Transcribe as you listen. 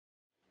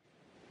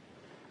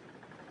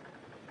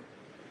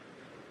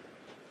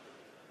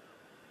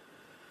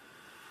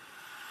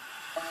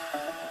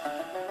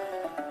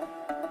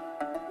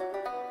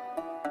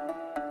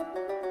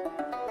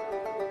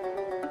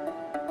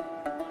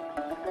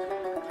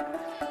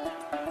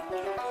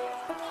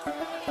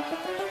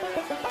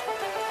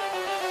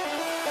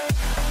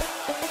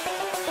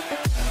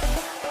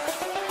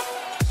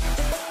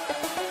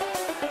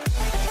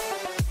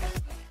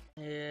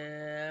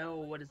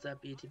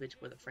BT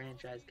with the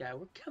franchise guy.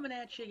 We're coming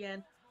at you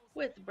again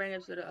with a brand new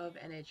episode of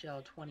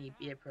NHL 20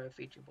 Be a Pro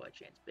featuring boy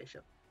Chance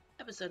Bishop.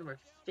 Episode number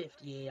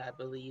 58, I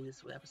believe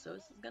this episode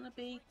is going to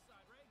be.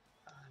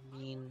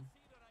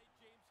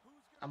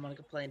 I'm going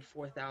to complain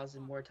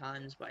 4,000 more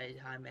times by the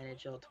time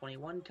NHL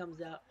 21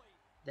 comes out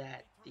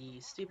that the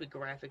stupid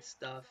graphic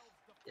stuff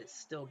is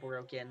still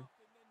broken.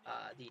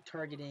 The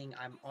targeting,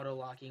 I'm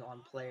auto-locking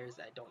on players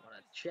that I don't want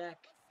to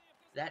check.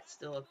 That's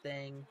still a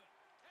thing.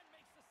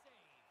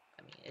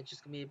 I mean, it's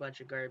just going to be a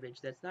bunch of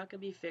garbage that's not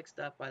going to be fixed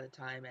up by the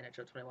time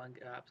NHL 21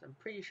 drops. I'm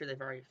pretty sure they've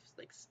already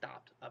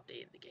stopped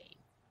updating the game.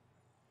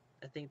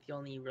 I think the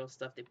only real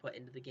stuff they put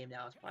into the game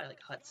now is probably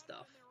like HUT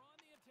stuff.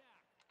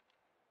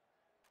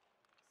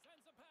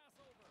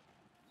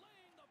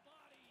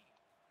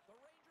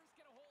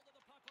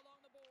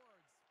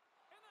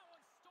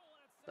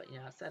 But you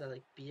know, outside of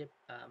like Good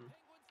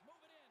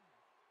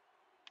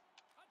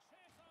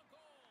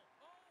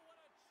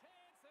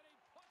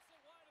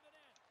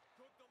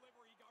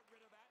delivery, he got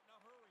rid of that in a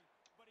hurry,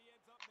 but he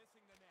ends up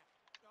missing the net.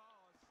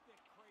 Oh, stick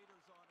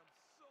craters on him,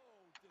 so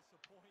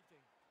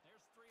disappointing.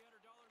 There's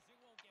 $300 he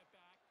won't get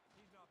back.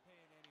 He's not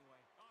paying anyway.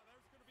 Oh,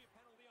 there's going to be a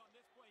penalty on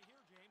this play here,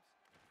 James.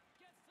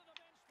 Gets to the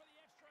bench for the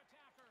extra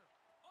attacker.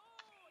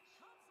 Oh, it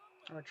comes up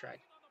with I'm gonna try.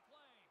 on the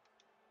play.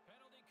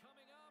 Penalty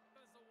coming up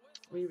as the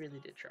whistle. We really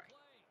did try.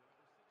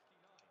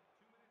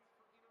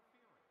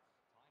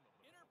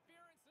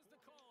 Interference is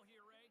the call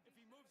here, Ray. If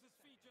he moves his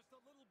feet just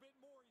a little bit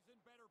more, he's in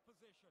better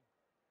position.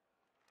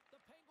 The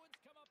Penguins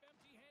come up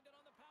empty-handed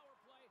on the power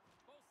play.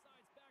 Both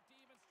sides back to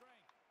even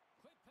strength.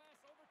 Quick pass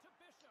over to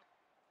Bishop.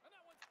 And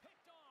that one's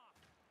picked off.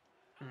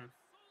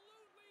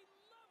 Absolutely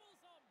levels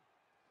him.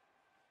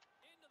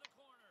 Into the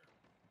corner.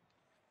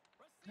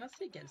 How's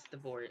he against the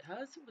board?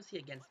 Was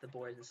he against the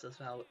board and still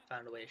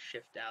found a way to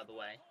shift out of the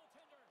way?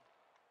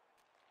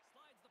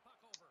 Slides the puck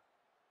over.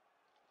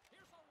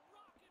 Here's a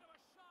rocket of a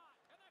shot.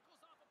 And that goes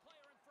off a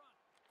player in front.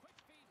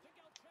 Quick feed to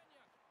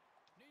Galchenyuk.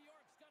 New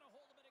York's got a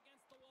hold of it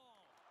against the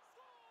wall.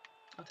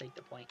 I'll take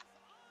the point.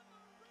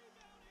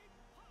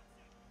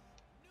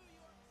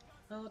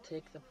 I'll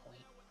take the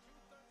point.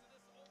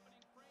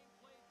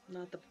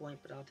 Not the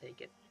point, but I'll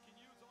take it. You can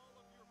use all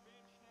of your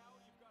bench now.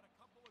 You've got a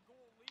couple of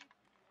goal lead,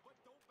 but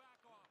don't back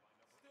off.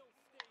 Still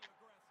stay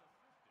aggressive.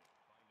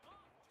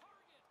 Off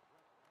target.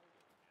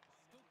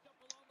 Scooped up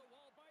along the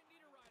wall by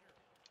Niederreiter.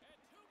 And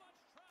too much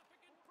traffic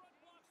in front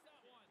blocks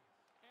that one.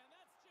 And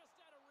that's just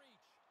out of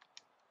reach.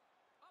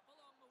 Up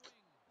along the wing.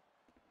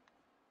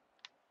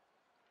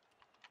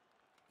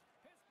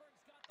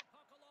 Pittsburgh's got the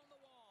puck along the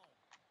wall.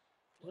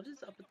 What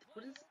is up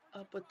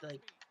with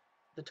like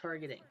the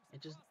targeting?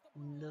 It just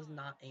does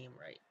not aim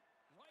right.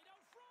 Right out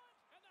front,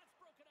 and that's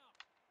broken up.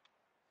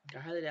 I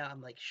highly doubt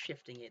I'm like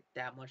shifting it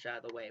that much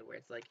out of the way where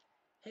it's like,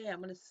 hey, I'm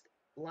gonna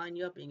line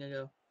you up, and you're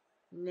gonna go,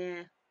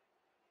 nah.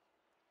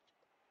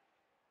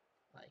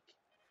 Like,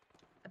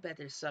 I bet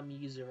there's some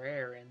user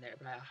error in there,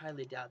 but I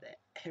highly doubt that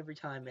every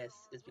time I miss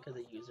is because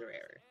of user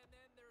error.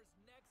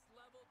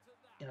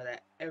 You know,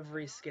 that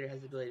every skater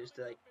has the ability just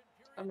to like,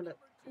 I'm gonna,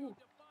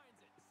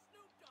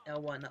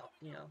 L1,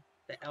 you know,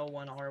 the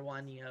L1,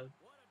 R1, you know,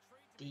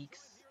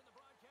 deeks.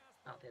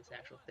 I don't think it's an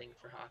actual thing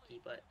for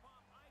hockey, but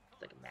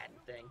it's like a Madden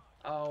thing.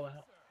 Oh,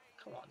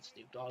 come on,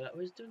 Snoop Dogg. I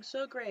was doing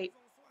so great.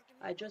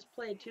 I just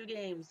played 2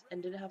 games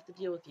and didn't have to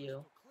deal with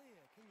you.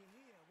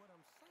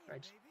 Or I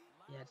just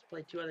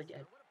played 2 other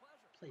games.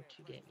 Played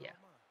 2 games, yeah.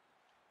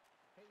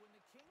 Hey, when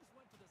the Kings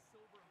went to the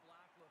silver and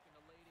black look in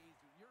the late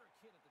 80s, you're a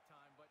kid at the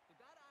time, but did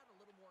that add a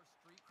little more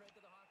street cred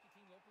to the hockey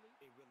team locally?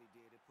 It really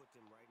did. It put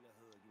them right in the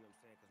hood, you know what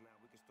I'm saying? Because now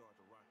we can start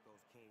to rock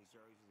those Kings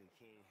jerseys and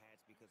King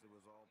hats because it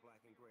was all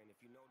black and gray. And if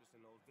you notice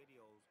in those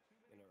videos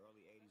in the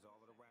early 80s, all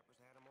of the rappers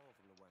had them on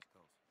from the West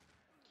Coast.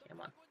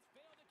 Come on. The Penguins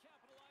failed to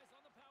capitalize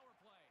on the power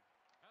play.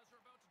 As they're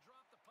about to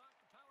drop the puck,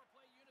 the power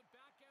play unit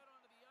back out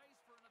onto the ice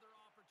for another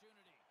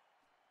opportunity.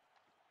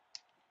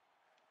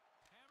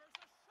 Hammers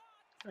a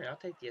shot. Alright, I'll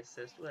take the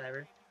assist,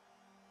 whatever.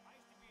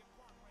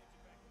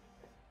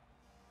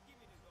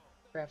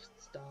 Crap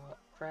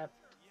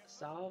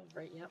stall,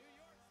 right? Yep.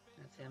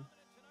 That's him.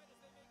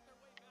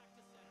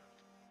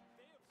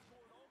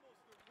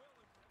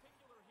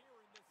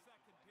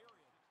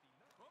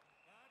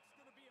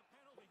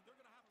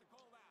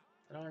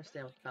 I don't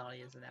understand what the penalty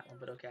is in that one,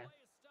 but okay.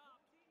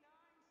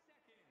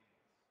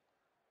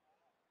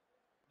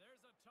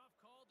 There's a tough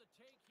call to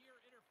take here.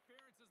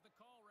 Interference is the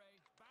call, Ray.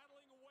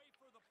 Battling away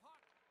for the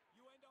puck.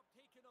 You end up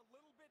taking a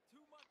little bit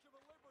too much of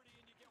a liberty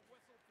and you get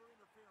whistled for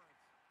interference.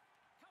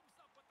 Comes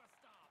up with the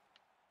stop.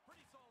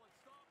 Pretty solid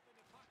stop, and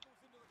the puck goes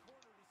into the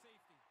corner to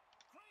safety.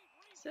 Great.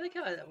 See, like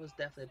how that was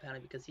definitely a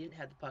penalty because he didn't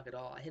have the puck at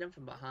all. I hit him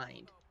from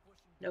behind.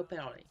 No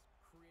penalty.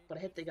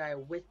 But I hit the guy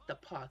with the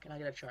puck and I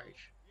got a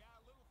charge. Yeah,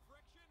 a little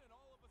friction, and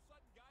all of a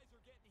sudden guys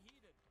are getting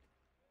heated.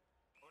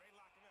 Oh, they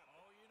locking up.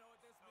 Oh, you know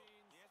what this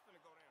means. Yeah, it's gonna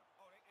go down.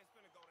 Oh, it's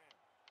gonna go down.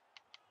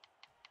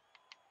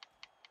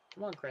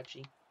 Come on,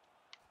 Krejci.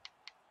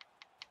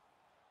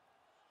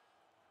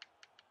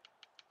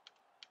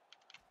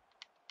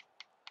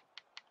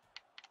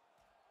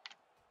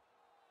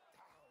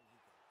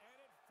 And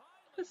it finds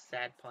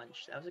sad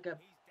punch. That was like a,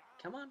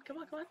 come on, come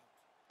on, come on.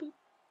 Boop.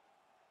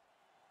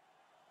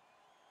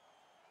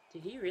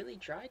 Did he really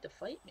try to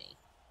fight me?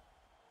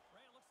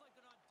 Ray, it looks like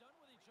they're not done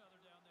with each other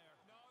down there.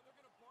 No, they're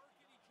gonna bark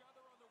at each other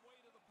on their way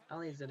to the I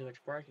don't think he's gonna do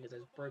much barking because I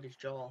just broke his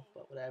jaw,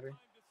 but whatever.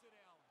 Time to sit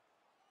down.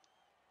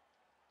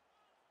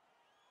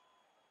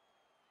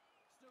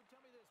 Snoop,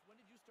 tell me this. When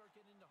did you start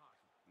getting into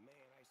hockey?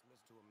 Man, I used to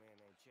listen to a man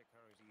named Chick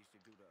Hearns. He used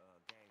to do the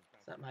games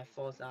back It's not in the my 80s.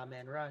 fault. It's Odd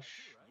Man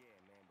Rush. Yeah,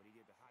 man, but he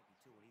did the hockey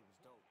too, and he was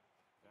dope.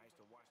 And I used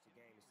to watch the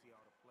game and see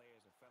all the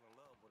players and fell in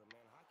love with him,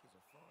 man. Hockey's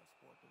a fun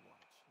sport to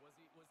watch. Was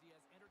he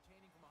as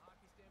entertaining from a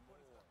hockey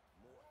standpoint as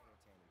More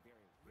entertaining.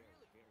 Very,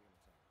 very, very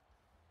entertaining.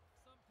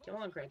 Come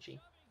on, Crunchy.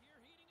 Here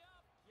heating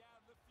up. Yeah,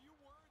 the few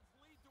words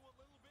lead to a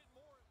little bit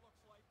more, it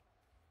looks like.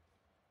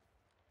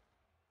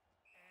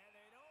 And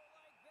they don't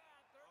like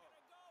that. They're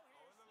gonna go here.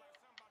 Oh, it looked like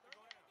something about to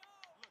go They're in. gonna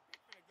go. Look, they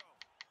finna go.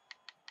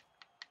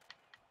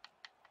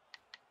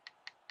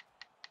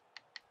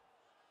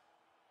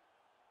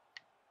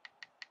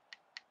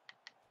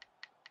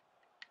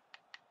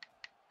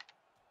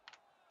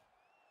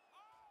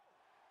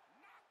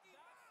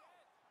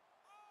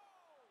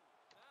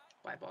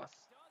 Bye, boss.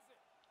 Does it.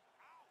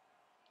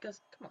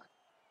 Gus, come on.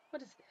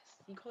 What is this?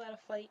 You call that a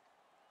fight?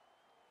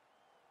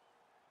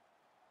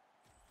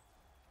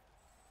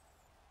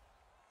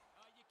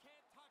 You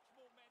can't touch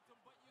momentum,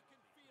 but you can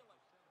feel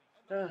it.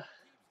 And the Ugh.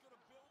 team's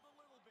gonna build a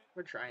little bit.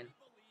 We're trying. We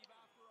believe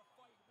after a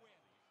fight win.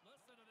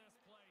 Listen to this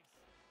place.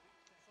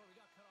 Sorry, we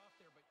got cut off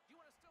there, but do you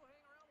want to still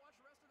hang around, watch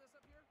the rest of this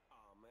up here?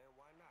 Oh, man,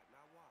 why not?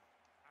 Now why?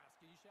 Ask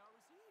and you shall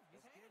receive.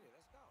 He's Let's get hanging. it.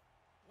 Let's go.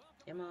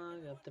 Welcome Come back, on,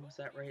 everyone. got them Both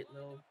set teams right lined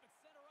little up at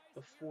center ice,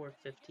 and we are before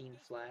ready to get 15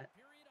 this flat. third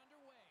period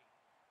underway.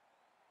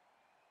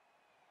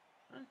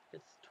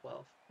 It's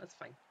 12. That's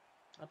fine.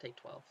 I'll take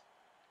 12.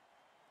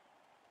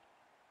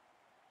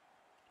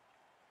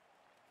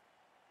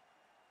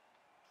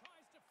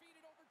 Tries to feed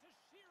it over to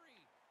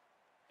Sheary.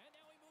 And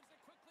now he moves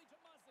it quickly to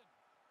Muzzin.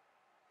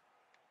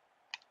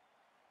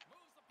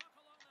 Moves the puck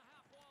along the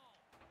half wall.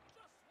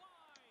 Just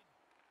wide.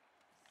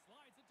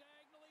 Slides it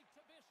diagonally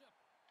to Bishop.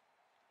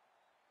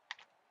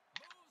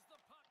 Moves the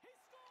puck. He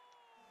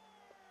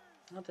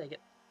scores! I'll take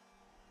it.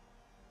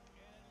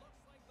 And it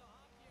looks like the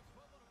hockey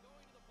equivalent of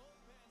going to the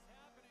bullpen's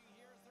happening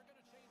here as they're going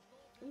to change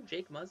goaltenders. Ooh,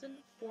 Jake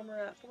Muzzin,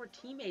 former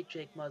teammate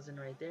Jake Muzzin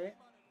right there.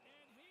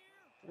 And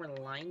here Former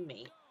line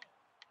mate.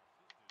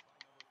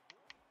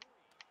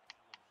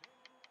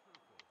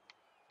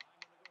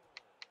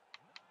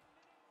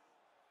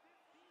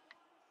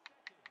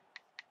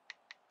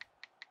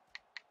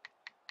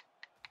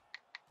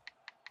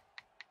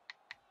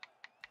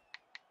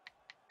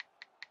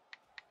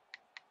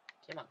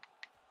 go. Come on.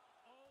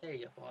 There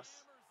you go,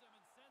 boss. Hammers him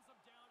and sends him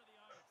down to the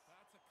ice.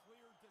 That's a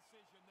clear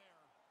decision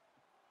there.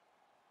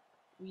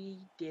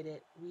 We did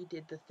it. We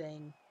did the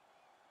thing.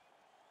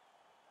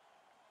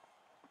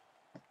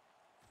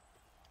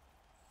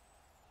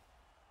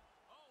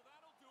 Oh,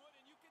 that'll do it,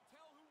 and you can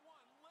tell who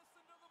won.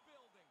 Listen to the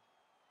building.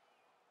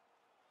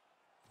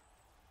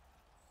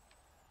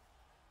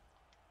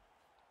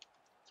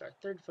 It's our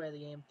third fight of the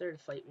game, third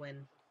fight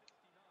win.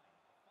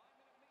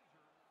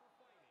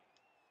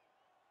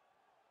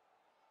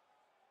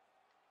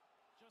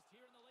 Just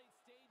here in the late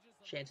stages of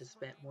Chance has this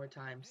spent break, more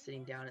time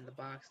sitting down in the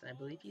box than I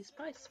believe he's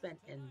probably spent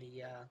in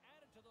the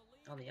added to the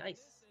lead. on the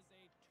ice. This is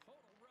a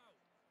total rout.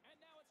 And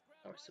now it's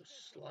grabbed Oh, we're by so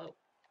Bishop. slow.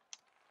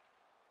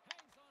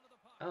 Hangs onto the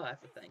puck. Oh,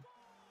 that's the He thing.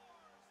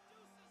 scores!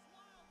 Deuce is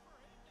wild for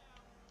him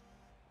now.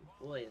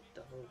 Boy,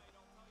 the whole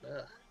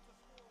ugh,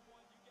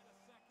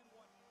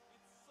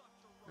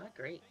 not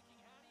great. Thinking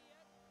Hattie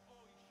yet?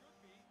 Oh, he should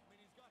be. I mean,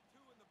 he's got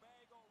 2 in the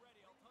bag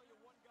already. I'll tell you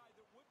one guy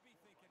that would be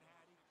thinking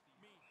Hattie.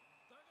 Me.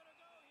 They're going to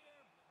go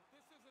here.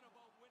 This isn't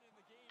about winning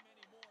the game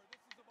anymore.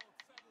 This is about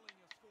settling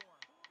a score.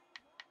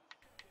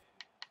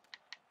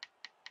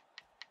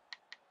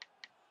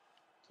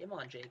 Come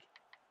on, Jake.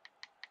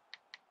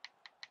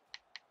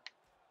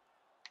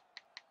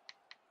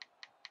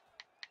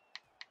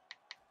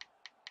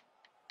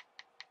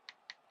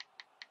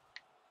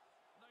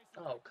 Nice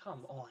Oh,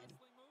 come on.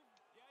 wrestling move.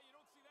 Yeah, you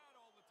don't see that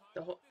all the time.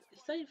 The whole, but this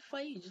it's one not even a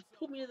fight. You just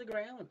pulled me to the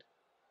ground.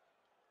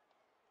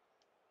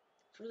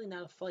 It's really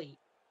not a fight.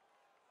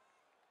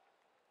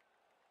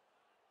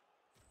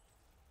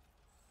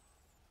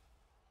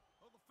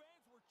 Well, the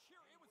fans were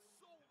cheering. It was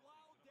so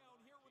loud down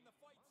here when the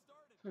fight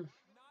started.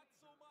 Not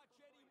so much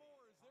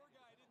anymore as their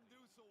guy didn't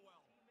do so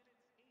well.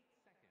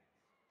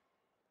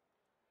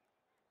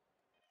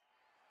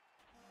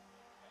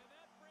 And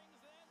that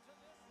brings end to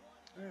this one.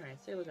 Alright,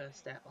 so look at the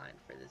stat line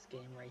for this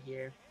game right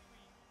here.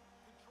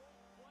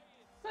 Controlled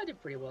play I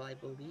did pretty well, I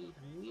believe.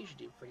 I mean, we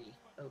usually do pretty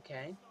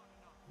okay.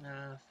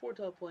 4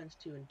 total points,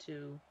 2 and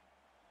 2.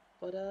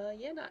 But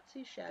yeah, not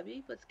too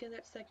shabby. Let's get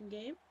that second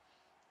game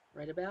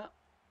right about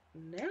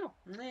now.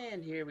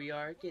 And here we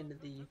are, getting to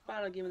the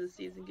final game of the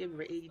season. Game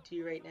number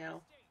 82 right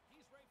now.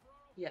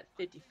 He got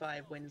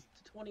 55 wins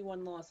to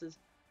 21 losses.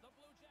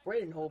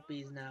 Braden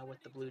Holtby's now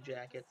with the Blue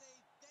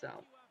Jackets. So,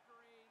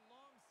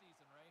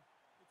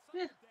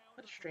 yeah,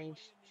 what a strange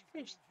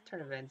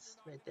turn of events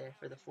right there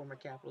for the former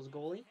Capitals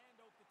goalie.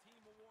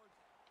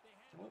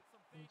 Nope.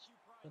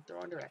 Went the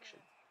wrong direction.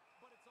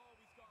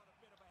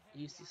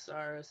 UC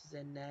Saros is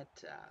in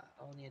net,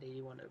 only at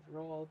 81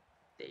 overall.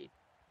 They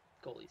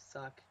goalies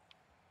suck.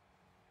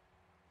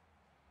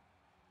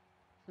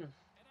 And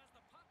as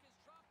the puck is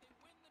dropped, they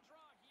win the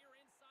draw here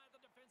inside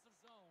the defensive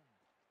zone.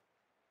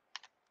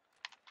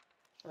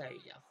 There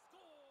you go.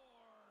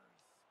 Scores!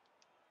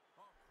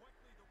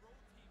 Quickly the road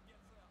team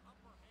gets an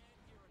upper hand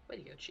here.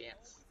 Way to go,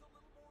 Chance. Always a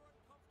little more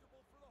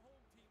uncomfortable for the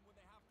home team when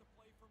they have to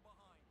play from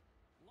behind.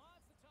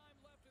 Lots of time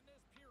left in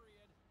this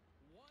period.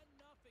 1-0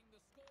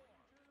 the score.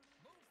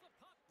 Moves the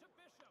puck to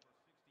Bishop.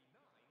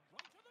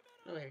 Right to the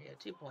middle. Oh, there you go.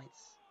 2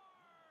 points.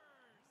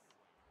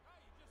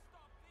 Hey, you just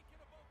stopped thinking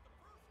about the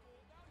first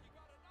goal. Now you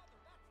got another.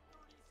 That's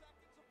 30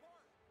 seconds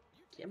apart.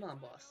 Come on,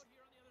 boss.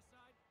 Here on the other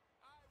side.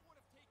 I would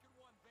have taken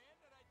one then,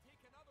 and I'd take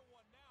another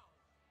one now.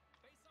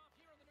 Face off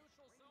here in the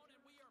neutral zone,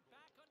 and we are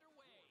back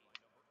underway.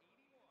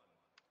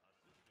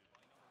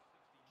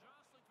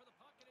 Jostling for the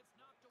puck, and it's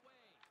knocked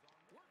away.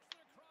 Works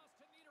it across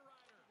to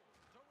Niederreiter.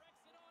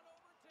 Directs it on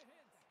over to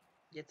Hintz.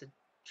 Gets it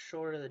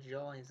short of the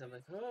joints. I'm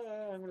like,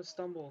 oh, I'm gonna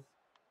stumble.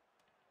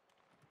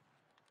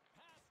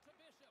 Pass to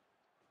Bishop.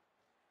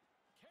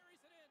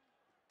 Carries it in.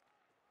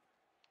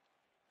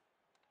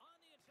 On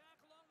the attack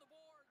along the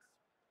boards.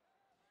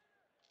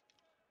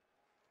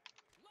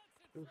 Lets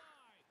it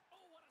fly.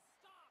 Oh, what a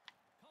stop.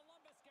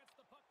 Columbus gets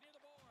the puck near the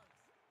boards.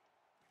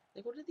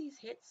 Like, what are these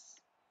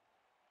hits?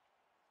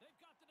 They've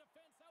got the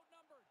defense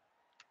outnumbered.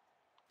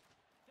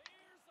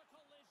 There's a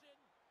collision.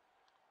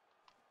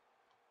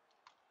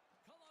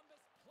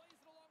 Columbus plays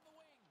it along the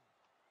wing.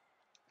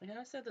 Like,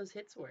 how sad those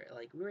hits were.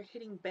 Like, we were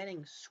hitting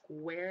Benning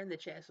square in the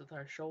chest with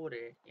our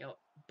shoulder, you know,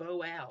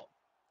 bow out.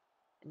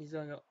 And he's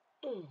gonna go,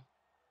 oh,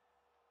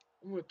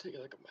 I'm gonna take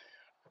it like a man.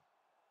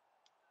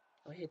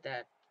 I hit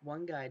that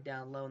one guy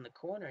down low in the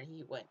corner, and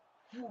he went,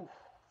 whew,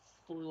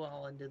 flew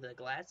all into the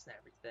glass and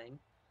everything.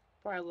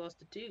 Probably lost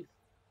a tooth.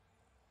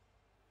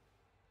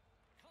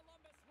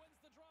 Columbus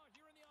wins the draw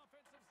here in the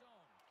offensive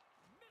zone.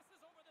 Misses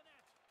over the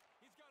net.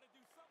 He's got to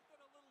do something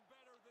a little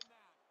better than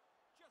that.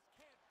 Just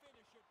can't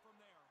finish it from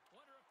there.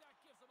 Wonder if that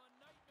gives him a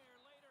nightmare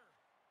later.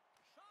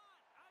 Shot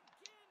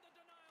again, the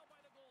denial by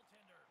the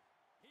goaltender.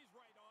 He's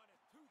right on it.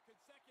 2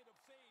 consecutive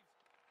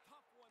saves.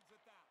 Tough ones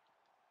at that.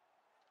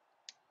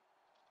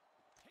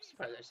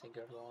 Surprised I just didn't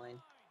go for the line.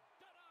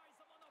 Denies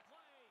him on the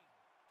play.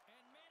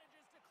 And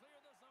manages to clear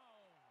the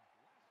zone.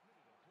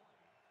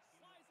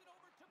 Slides it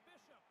over to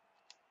Bishop.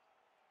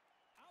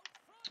 Out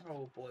front.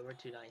 Oh boy, we're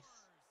too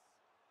nice.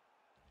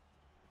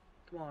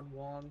 Come on,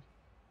 Wong.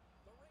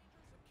 The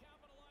Rangers have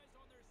capitalized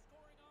on their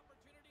scoring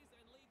opportunities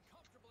and lead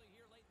comfortably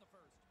here late in the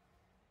first.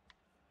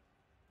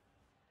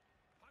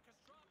 Puck is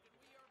dropped and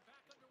we are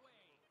back underway.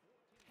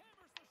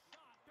 Hammers the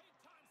shot. Big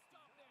time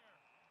stop there.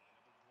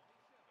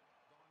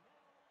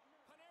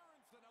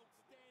 Panarin's an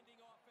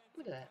outstanding offensive.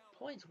 Look at that.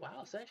 Points.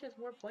 Wow, Sanchez has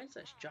more points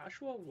than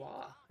Joshua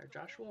Waugh, or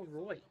Joshua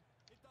Roy.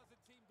 It doesn't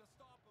seem to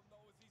stop him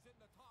though as he's in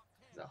the top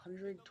 10. He's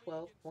 112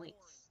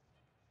 points.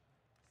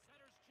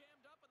 Center's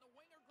jammed up and the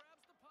winger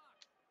grabs the puck.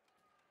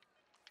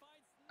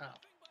 Finds Oh.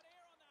 nothing but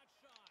air on that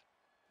shot.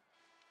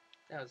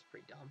 That was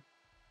pretty dumb.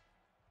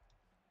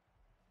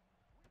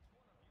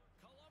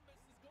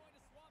 Columbus is going to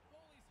swap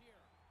goalies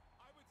here.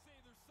 I would say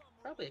there's some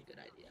Probably a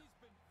good idea.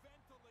 He's been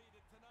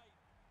ventilated tonight.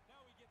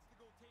 Now he gets to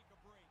go take a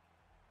break.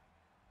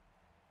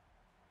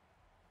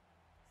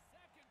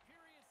 Second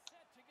period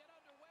set to get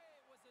underway.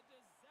 It was a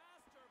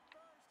disaster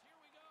first. Here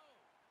we go.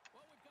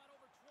 Well, we've got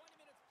over 20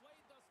 minutes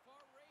played thus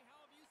far. Ray,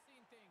 how have you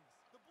seen things?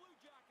 The Blue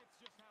Jackets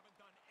just haven't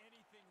done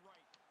anything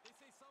right. They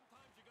say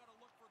sometimes you got to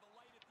look for the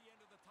light at the end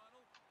of the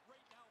tunnel.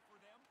 Right now for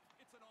them,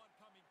 it's an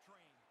oncoming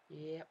train.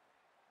 Yep.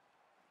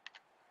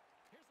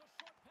 Here's a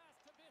short pass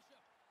to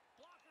Bishop.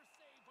 Blocker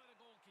saved by the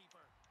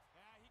goalkeeper.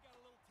 Yeah, he got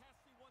a little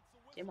testy once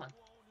the whistle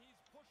blown. He's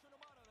pushing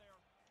him out of there.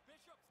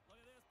 Bishop's, look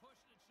at this,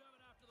 pushing and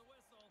shoving after the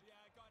whistle. Yeah,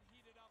 it got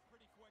heated up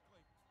pretty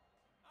quickly.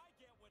 I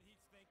get what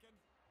he's thinking.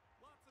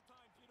 Lots of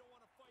times you don't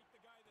want to fight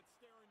the guy that's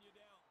staring you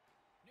down.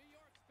 New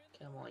York's been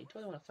Come on, you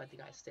totally want to fight the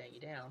guy staring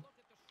you down. Look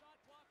at the shot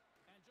clock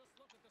and just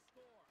look at the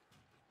score.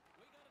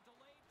 We got a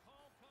delayed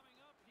call coming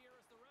up here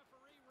as the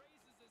referee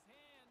raises his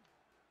hand.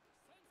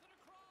 Sends it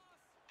across.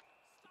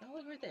 Oh,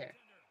 look right there.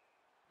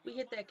 We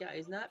hit that guy.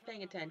 He's not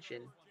paying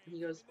attention. And he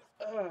goes,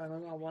 "Oh, I'm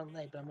on one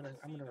leg, but I'm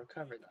gonna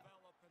recover though."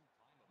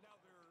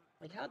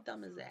 Like, how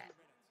dumb is that?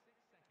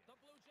 The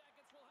Blue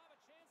Jackets will have a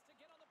chance to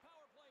get on the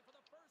power play for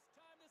the first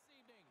time this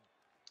evening.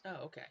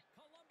 Oh, okay.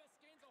 Columbus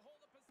gains a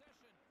hold of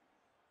possession.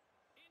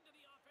 Into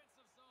the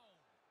offensive zone.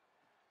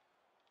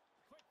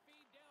 Quick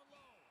feed down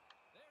low.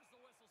 There's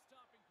the whistle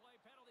stopping play.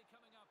 Penalty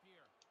coming up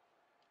here.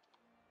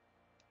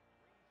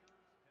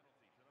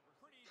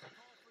 Pretty easy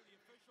call for the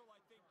official.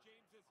 I think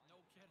James is no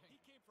kidding. He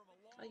came from a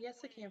long I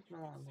guess it came from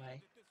a long way.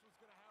 This was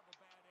going to have a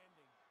bad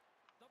ending.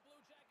 The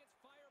Blue Jackets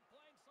fire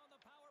blanks on the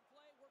power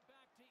play. We're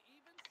back to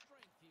even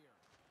strength here.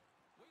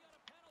 We got a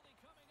penalty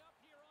coming up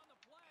here on the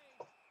play,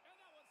 and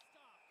that one's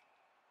stopped.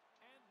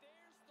 And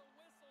there's the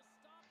whistle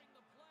stopping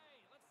the play.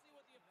 Let's see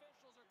what the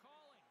officials are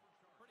calling.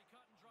 Pretty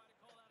cut and dry to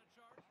call that a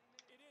charge.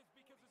 It is,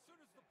 because as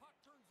soon as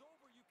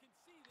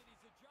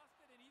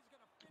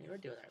We're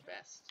doing our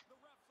best. The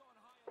refs on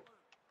high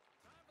alert.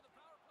 Time for the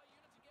power play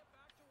unit to get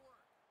back to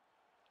work.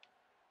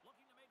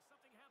 Looking to make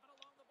something happen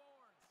along the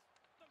boards.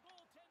 The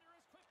goaltender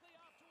is quickly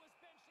off to his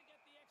bench to get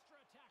the extra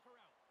attacker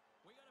out.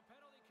 We got a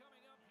penalty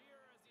coming up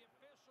here as the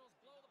officials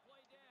blow the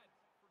play dead.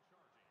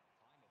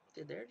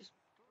 Dude, they're just...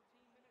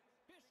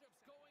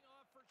 Bishop's going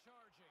off for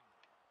charging.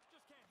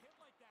 Just can't hit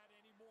like that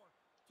anymore.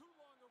 Too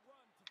long a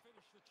run to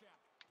finish the check.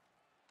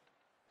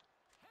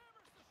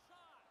 Hammers the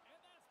shot,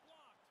 and that's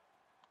blocked.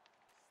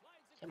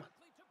 Slides it Come on.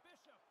 quickly to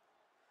Bishop.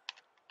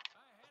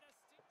 Ahead of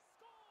stick.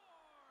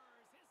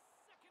 Scores! His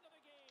second of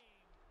the game.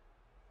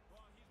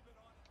 Well, he's been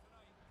on it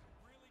tonight.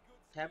 Really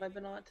good. Have I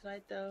been on it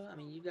tonight, though? I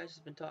mean, you guys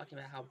have been talking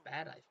about how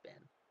bad I've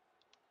been.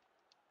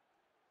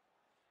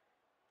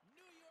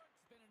 New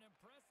York's been an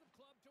impressive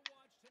club to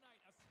watch tonight,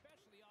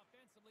 especially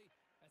offensively,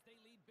 as they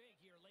lead big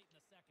here late in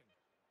the second.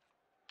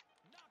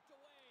 Knocked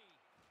away.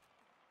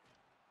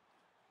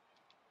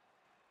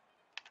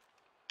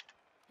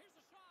 Here's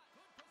a shot.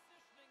 Good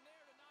positioning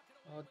there to knock it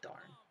away. Oh, with the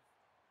darn. glove.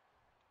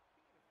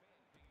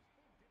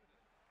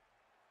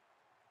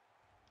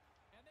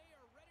 And they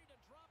are ready to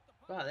drop the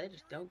puck. Wow, they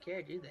just Here in don't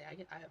care, number do they?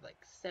 three. I have like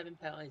 7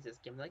 penalties this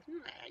game. Like,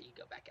 nah, you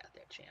go back out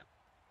there, champ.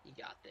 You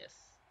got this.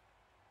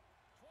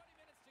 20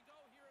 minutes to go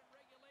here in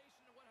regulation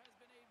in what has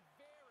been a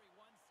very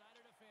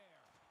one-sided affair.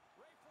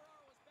 Ray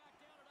Ferraro is back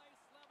down at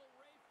ice level.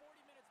 Ray, 40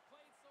 minutes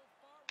played so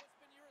far. What's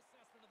been your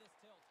assessment of this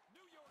tilt?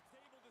 New York's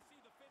able to see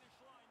the finish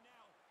line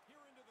now.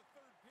 Here into the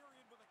third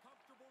period with a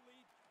comfortable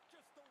lead.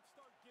 Just don't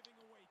start giving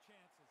away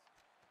chances.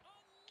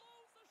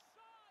 Unloads the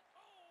shot.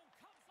 Oh,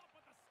 comes up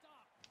with a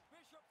stop.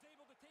 Bishop's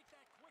able to take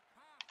that quick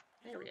pass.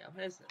 There we go.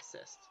 There's an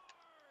assist.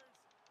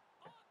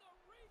 On the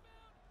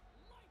rebound,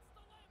 lights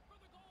the lamp for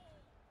the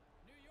goal.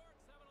 New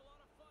York's having a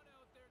lot of fun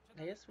out there tonight.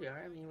 I guess we are.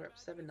 I mean, we're up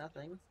 7-0. Story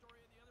on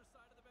the other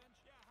side of the bench.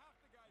 Yeah, half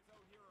the guys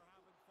out here are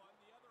having fun.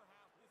 The other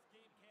half, this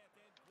game can't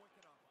end quick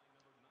enough.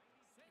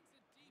 Sends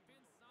it deep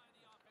inside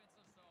the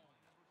offensive zone.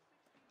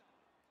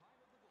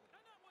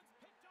 And that one's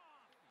picked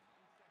off.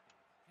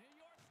 New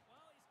York's,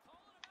 well, he's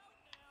calling him out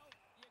now.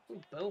 You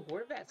Ooh, can't Bo do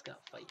it. Horvat's gonna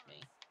fight me.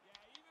 Yeah,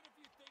 even if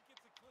you think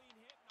it's a clean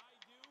hit, and I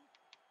do,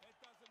 it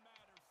doesn't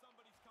matter.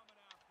 Somebody's coming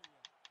after you.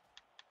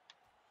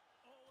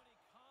 Oh, and he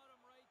caught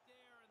him right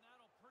there, and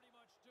that'll pretty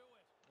much do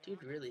it.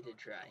 Dude really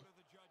did try. Go to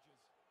the judges.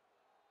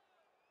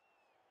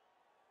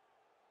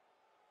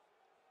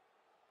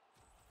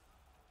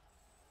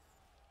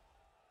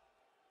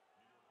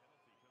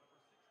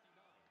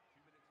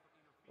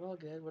 Well,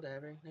 good,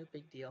 whatever. No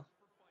big deal.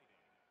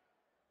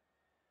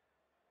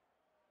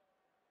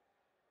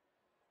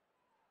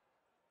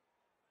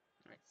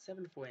 Alright,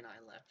 7:49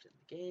 left in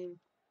the game.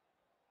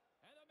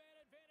 And the man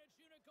advantage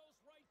unit goes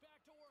right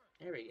back to work.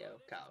 There we go, Well,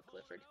 this Kyle is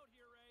pulling Clifford. him out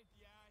here, Ray.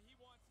 Yeah, he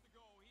wants to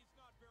go. He's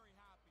not very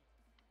happy.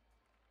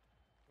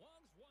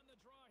 Wong's won the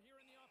draw here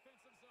in the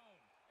offensive zone.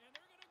 And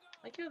they're going to go.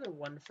 I like how they're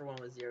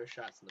 1-for-1 with 0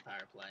 shots in the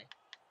power play.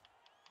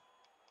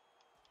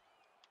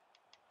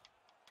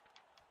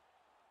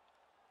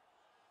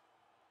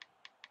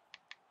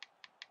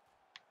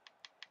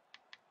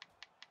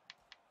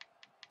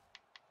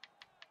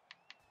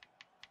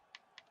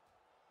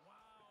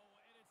 Wow,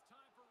 and it's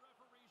time for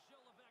referee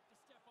Gilles Levesque to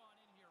step on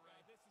in here, Ray.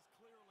 This is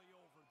clearly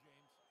over,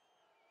 James.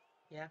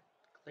 Yeah,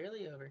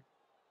 clearly over.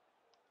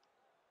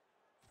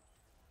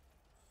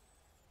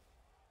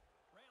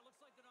 Ray, it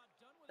looks like they're not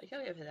done with Like each how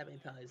we have other that many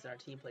here. penalties and our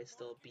team play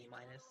still B-.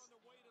 On the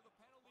way to the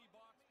penalty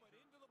box, but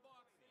into the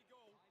box they go.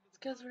 It's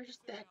because we're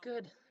just that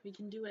good. We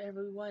can do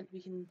whatever we want.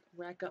 We can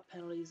rack up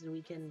penalties and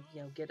we can,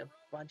 you know, get a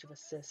bunch of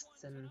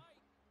assists and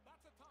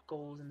That's a tough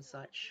goals loss and for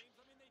them, such. James.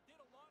 I mean, they did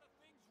a lot of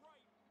things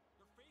right.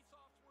 Their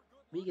face-offs were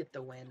good. We get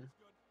the Feels win.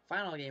 good.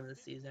 Final game of the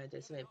season. I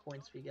did see how many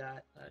points we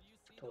got. I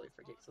totally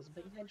forget because I wasn't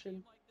paying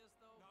attention. Like this,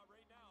 though. Not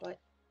right now. But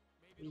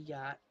Maybe we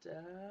tomorrow. got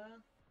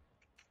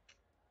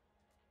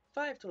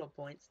 5 total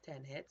points,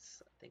 10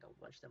 hits. I think a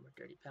bunch of them were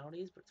dirty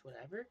penalties, but it's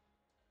whatever.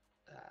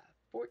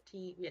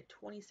 14. We had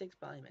 26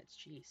 body minutes.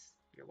 Jeez,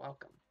 you're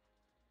welcome.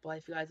 But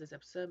if you guys like this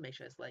episode, make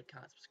sure you guys like,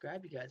 comment,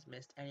 subscribe. If you guys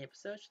missed any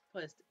episodes,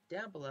 post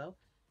down below.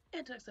 And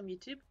until next time,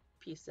 YouTube.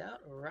 Peace out,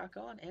 rock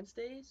on, and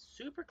stay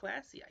super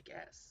classy, I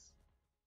guess.